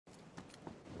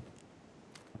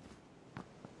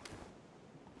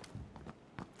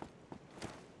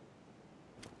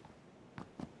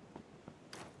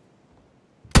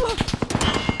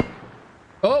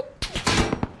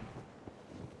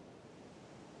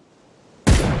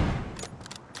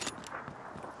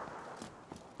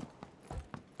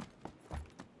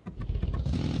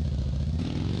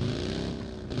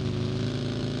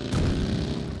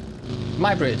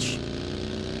my bridge.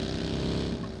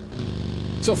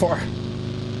 So far.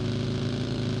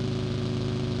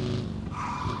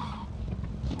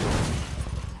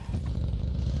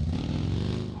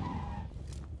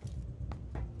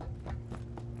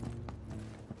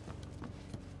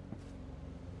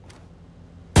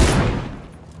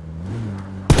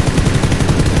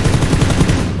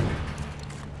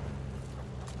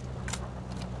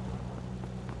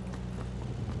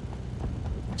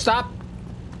 Stop!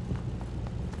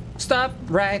 Stop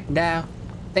right now.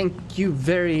 Thank you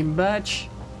very much.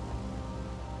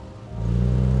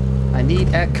 I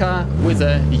need a car with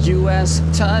a US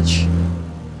touch.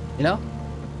 You know?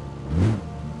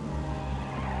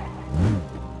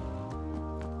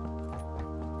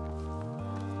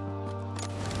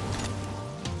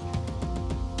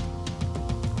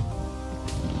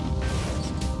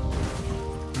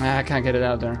 I can't get it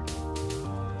out there.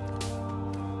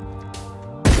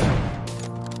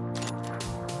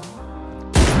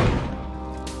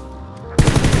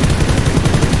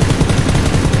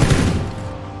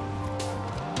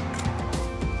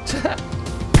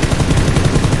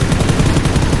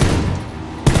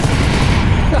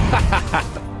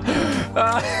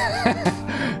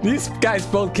 These guys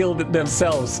both killed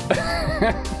themselves.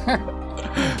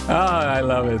 Oh, I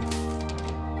love it.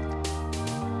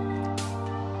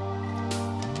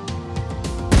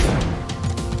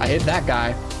 I hit that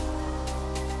guy.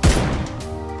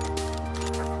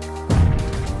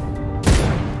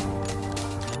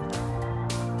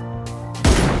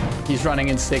 He's running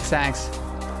in zigzags.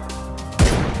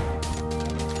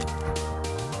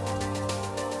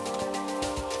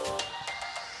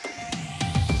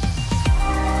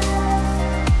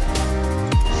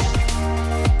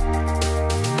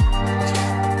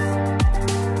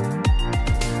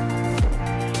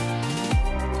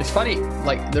 Funny,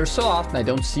 like, there's so often I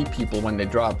don't see people when they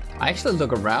drop. I actually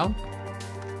look around,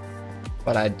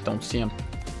 but I don't see them.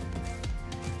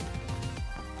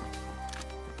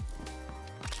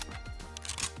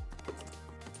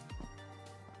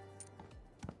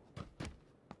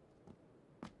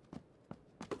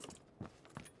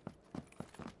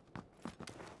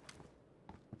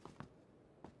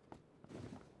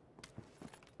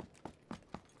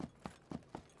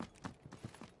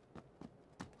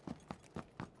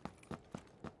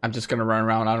 I'm just gonna run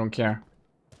around, I don't care.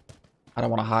 I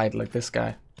don't want to hide like this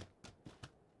guy.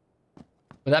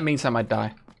 But that means I might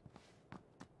die.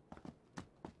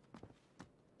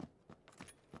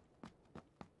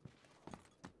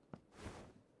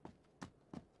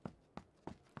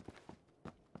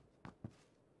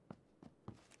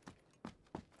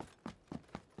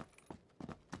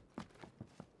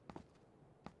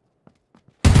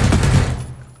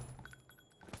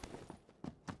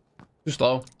 Too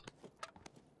slow.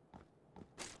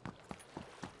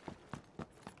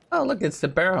 Oh, look, it's the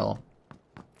barrel.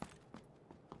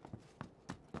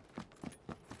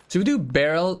 Should we do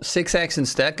barrel 6x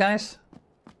instead, guys?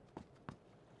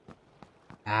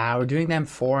 Ah, we're doing them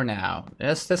 4 now.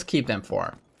 Let's keep them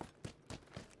 4.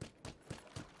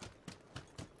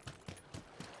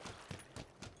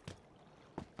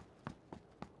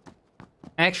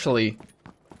 Actually,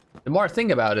 the more I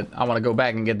think about it, I want to go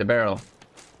back and get the barrel.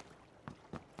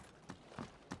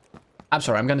 I'm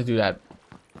sorry, I'm gonna do that.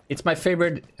 It's my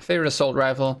favorite assault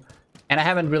rifle, and I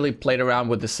haven't really played around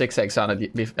with the 6x on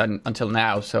it until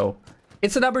now, so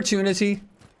it's an opportunity.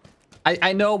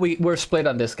 I know we're split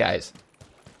on this, guys.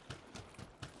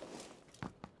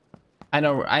 I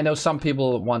know some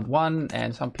people want one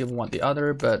and some people want the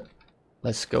other, but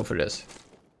let's go for this.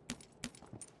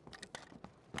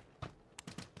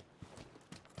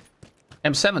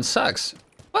 M7 sucks.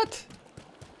 What?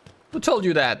 Who told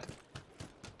you that?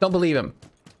 Don't believe him.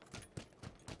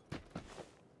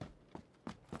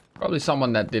 Probably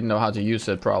someone that didn't know how to use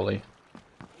it, probably.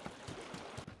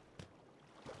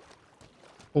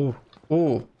 Ooh,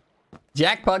 ooh.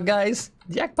 Jackpot, guys.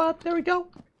 Jackpot, there we go.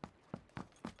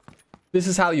 This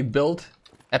is how you build,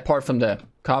 apart from the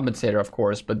compensator, of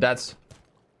course, but that's...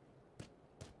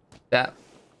 that.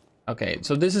 Okay,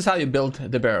 so this is how you build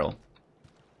the barrel.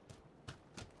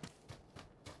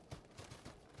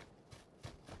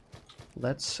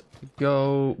 Let's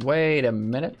go... wait a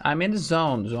minute. I'm in the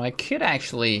zone, so I could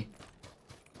actually...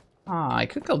 ah, I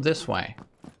could go this way.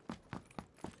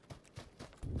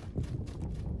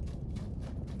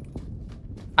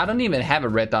 I don't even have a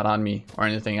red dot on me or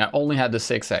anything. I only had the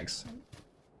 6x.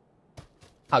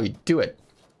 How you do it.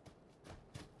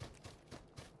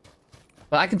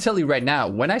 But I can tell you right now,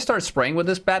 when I start spraying with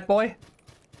this bad boy,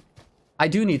 I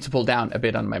do need to pull down a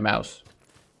bit on my mouse.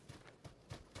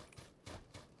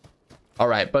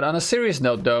 Alright, but on a serious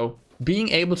note though, being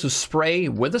able to spray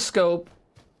with a scope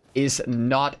is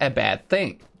not a bad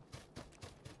thing.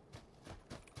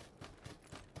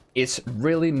 It's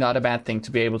really not a bad thing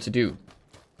to be able to do.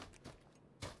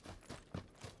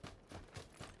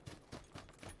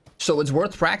 So it's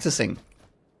worth practicing.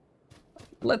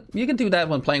 You can do that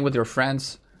when playing with your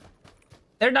friends.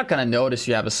 They're not gonna notice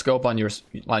you have a scope on your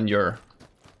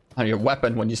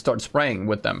weapon when you start spraying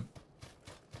with them,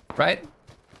 right?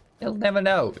 They'll never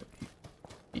know.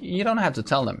 You don't have to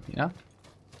tell them, you know?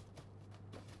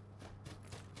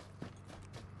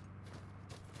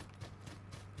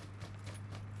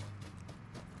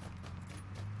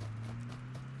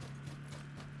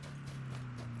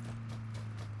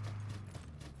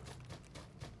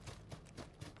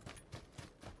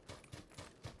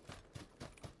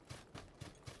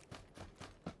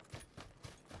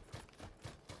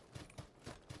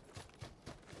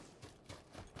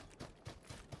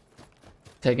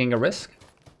 Taking a risk.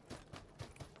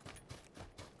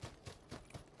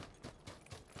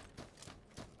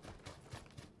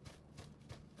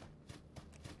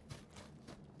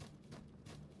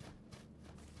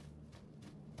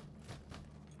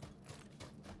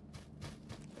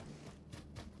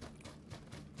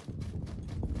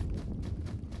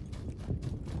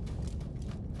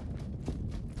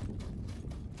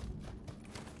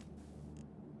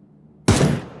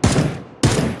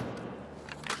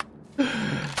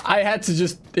 I had to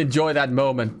just enjoy that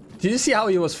moment. Did you see how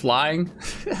he was flying?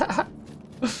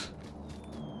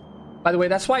 By the way,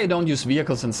 that's why you don't use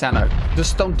vehicles in Santa.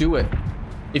 Just don't do it.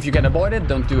 If you can avoid it,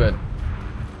 don't do it.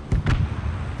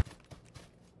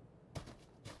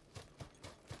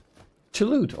 To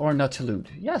loot or not to loot?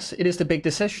 Yes, it is the big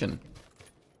decision.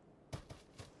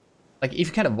 Like, if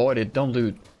you can avoid it, don't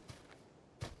loot.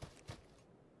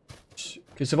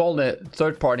 Because of all the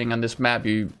third-partying on this map,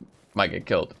 you might get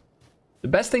killed. The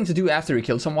best thing to do after you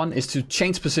kill someone is to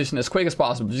change position as quick as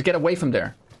possible. Just get away from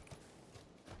there.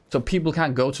 So people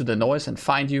can't go to the noise and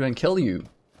find you and kill you.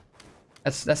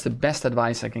 That's the best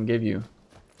advice I can give you.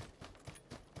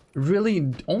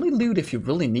 Really, only loot if you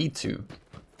really need to.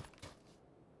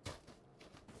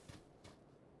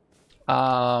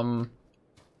 I'm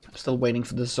still waiting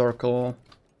for the circle.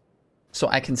 So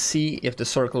I can see if the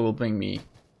circle will bring me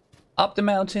up the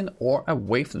mountain or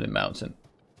away from the mountain.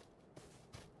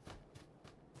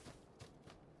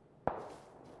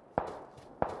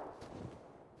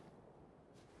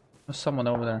 There's someone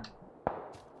over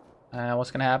there.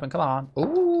 What's gonna happen? Come on.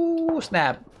 Ooh,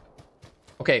 snap.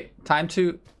 Okay, time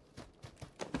to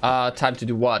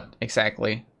do what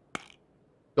exactly?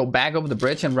 Go back over the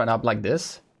bridge and run up like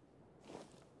this?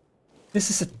 This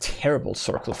is a terrible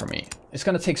circle for me. It's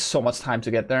gonna take so much time to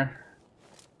get there.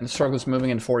 And the circle's moving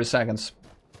in 40 seconds.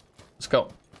 Let's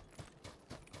go.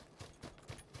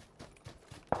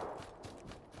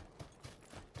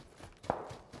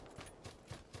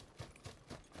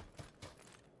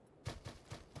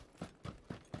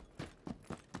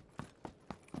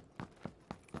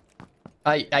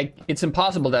 It's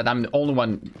impossible that I'm the only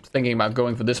one thinking about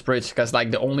going for this bridge, because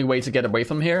like the only way to get away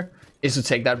from here is to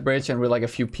take that bridge, and we're like a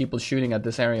few people shooting at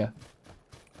this area.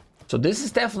 So this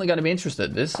is definitely going to be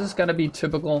interesting. This is going to be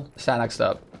typical Sanac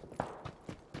stuff.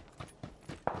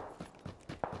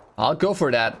 I'll go for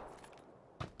that.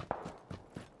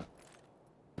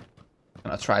 I'm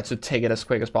gonna try to take it as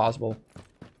quick as possible.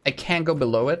 I can't go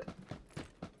below it,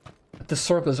 but the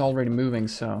circle is already moving,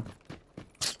 so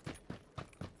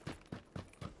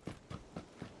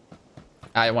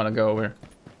I want to go over.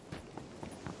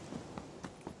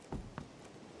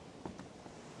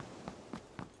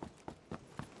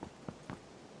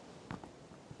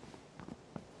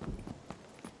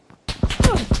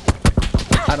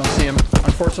 I don't see him.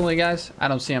 Unfortunately, guys, I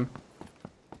don't see him.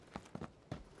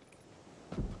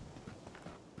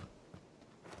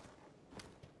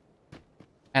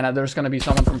 And there's going to be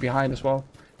someone from behind as well.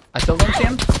 I still don't see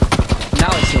him. Now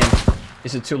I see him.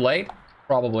 Is it too late?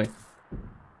 Probably.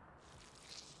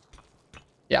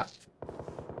 Yeah.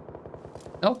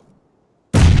 No.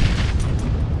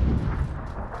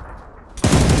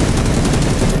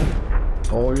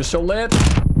 Oh, you're so lit.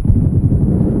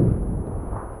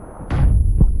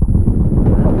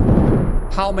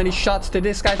 How many shots did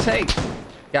this guy take?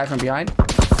 Guy from behind.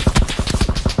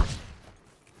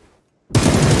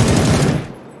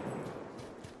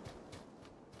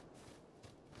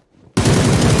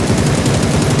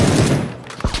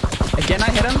 Again,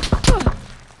 I hit him.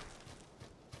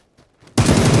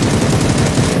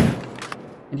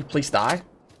 Can you please die?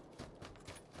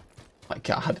 My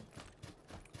God.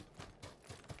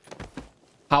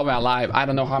 How am I alive? I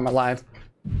don't know how I'm alive.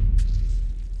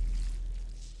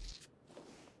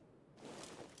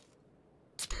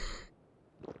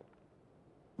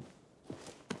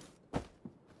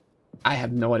 I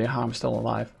have no idea how I'm still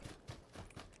alive.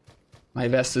 My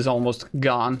vest is almost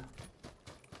gone.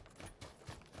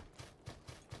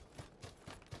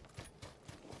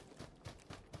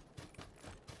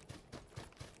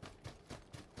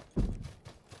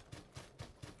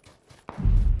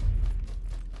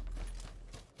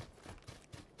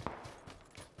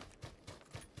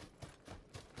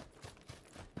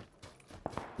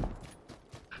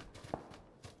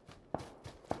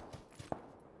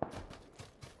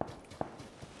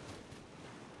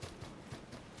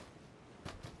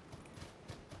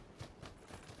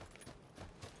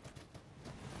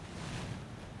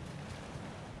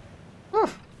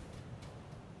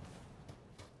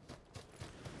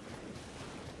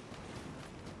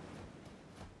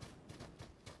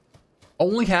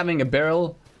 Only having a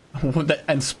barrel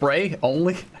and spray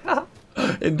only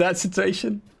in that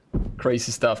situation.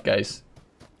 Crazy stuff, guys.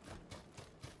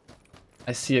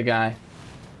 I see a guy.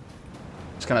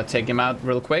 Just gonna take him out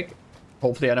real quick.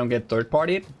 Hopefully I don't get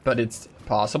third-partied, but it's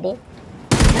possible.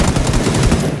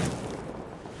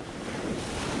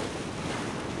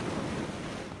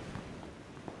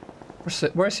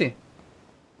 Where is he?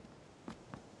 Oh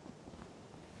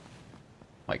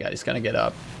my god, he's gonna get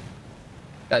up.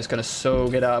 Guy's gonna so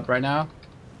get up right now.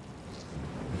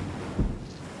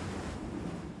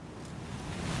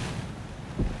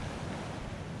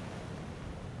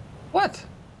 What?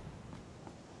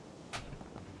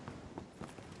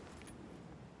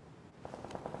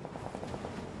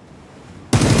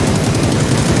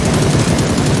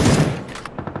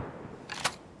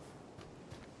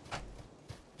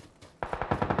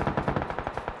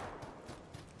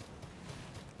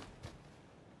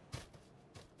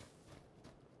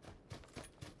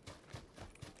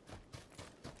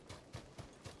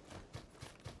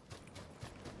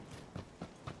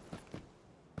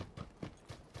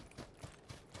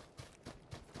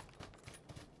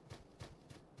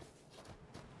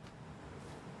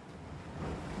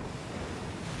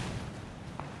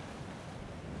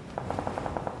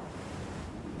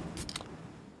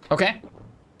 Okay,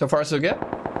 so far so good.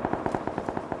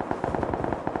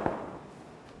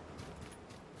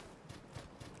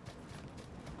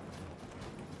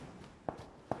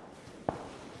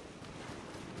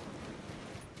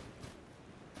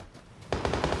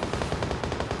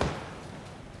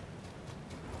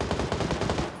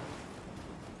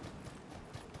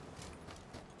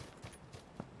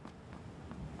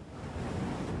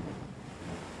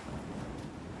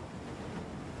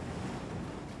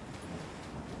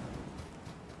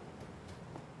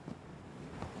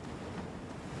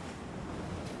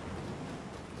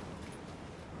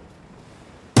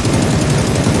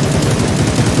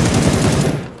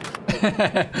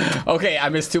 Okay, I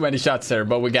missed too many shots there,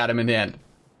 but we got him in the end.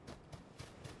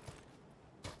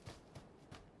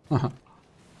 That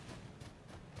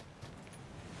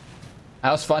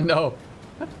was fun, though.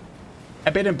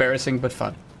 A bit embarrassing, but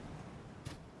fun.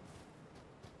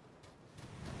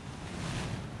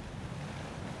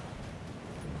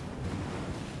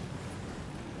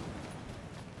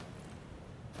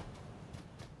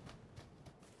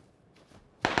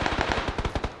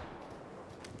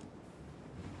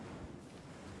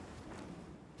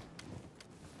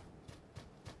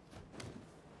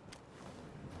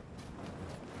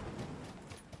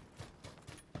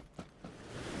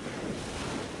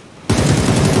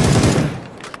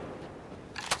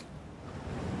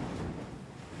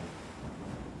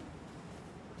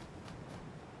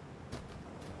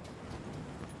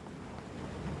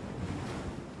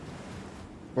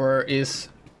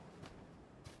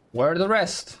 Where are the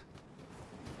rest?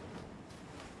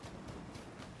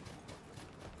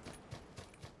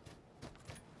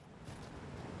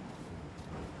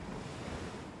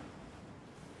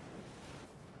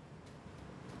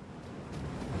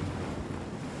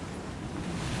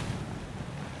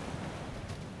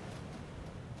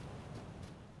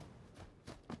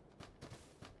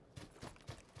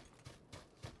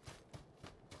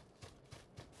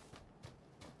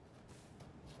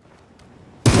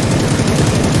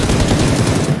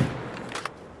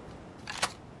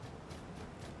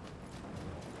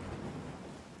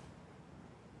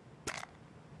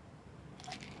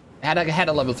 I had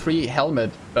a level 3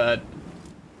 helmet, but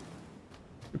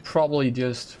probably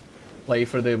just play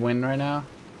for the win right now.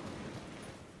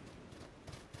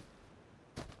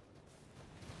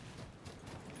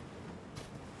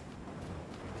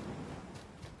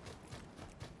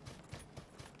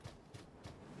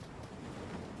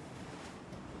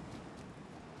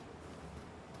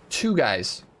 Two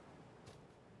guys.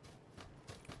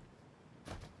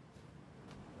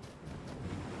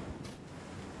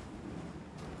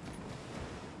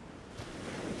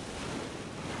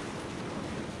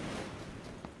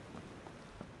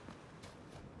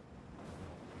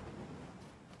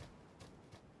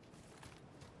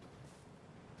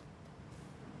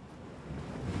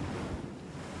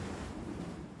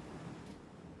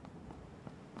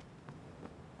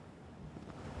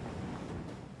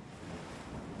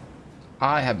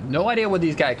 I have no idea what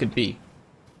these guys could be.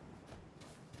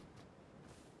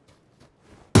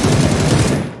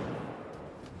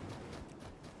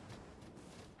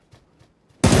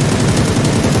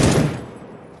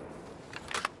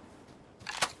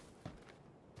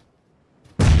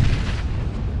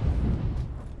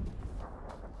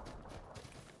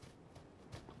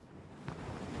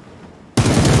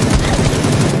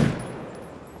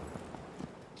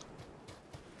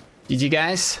 GG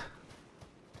guys.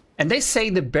 And they say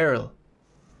the Beryl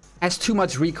has too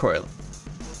much recoil.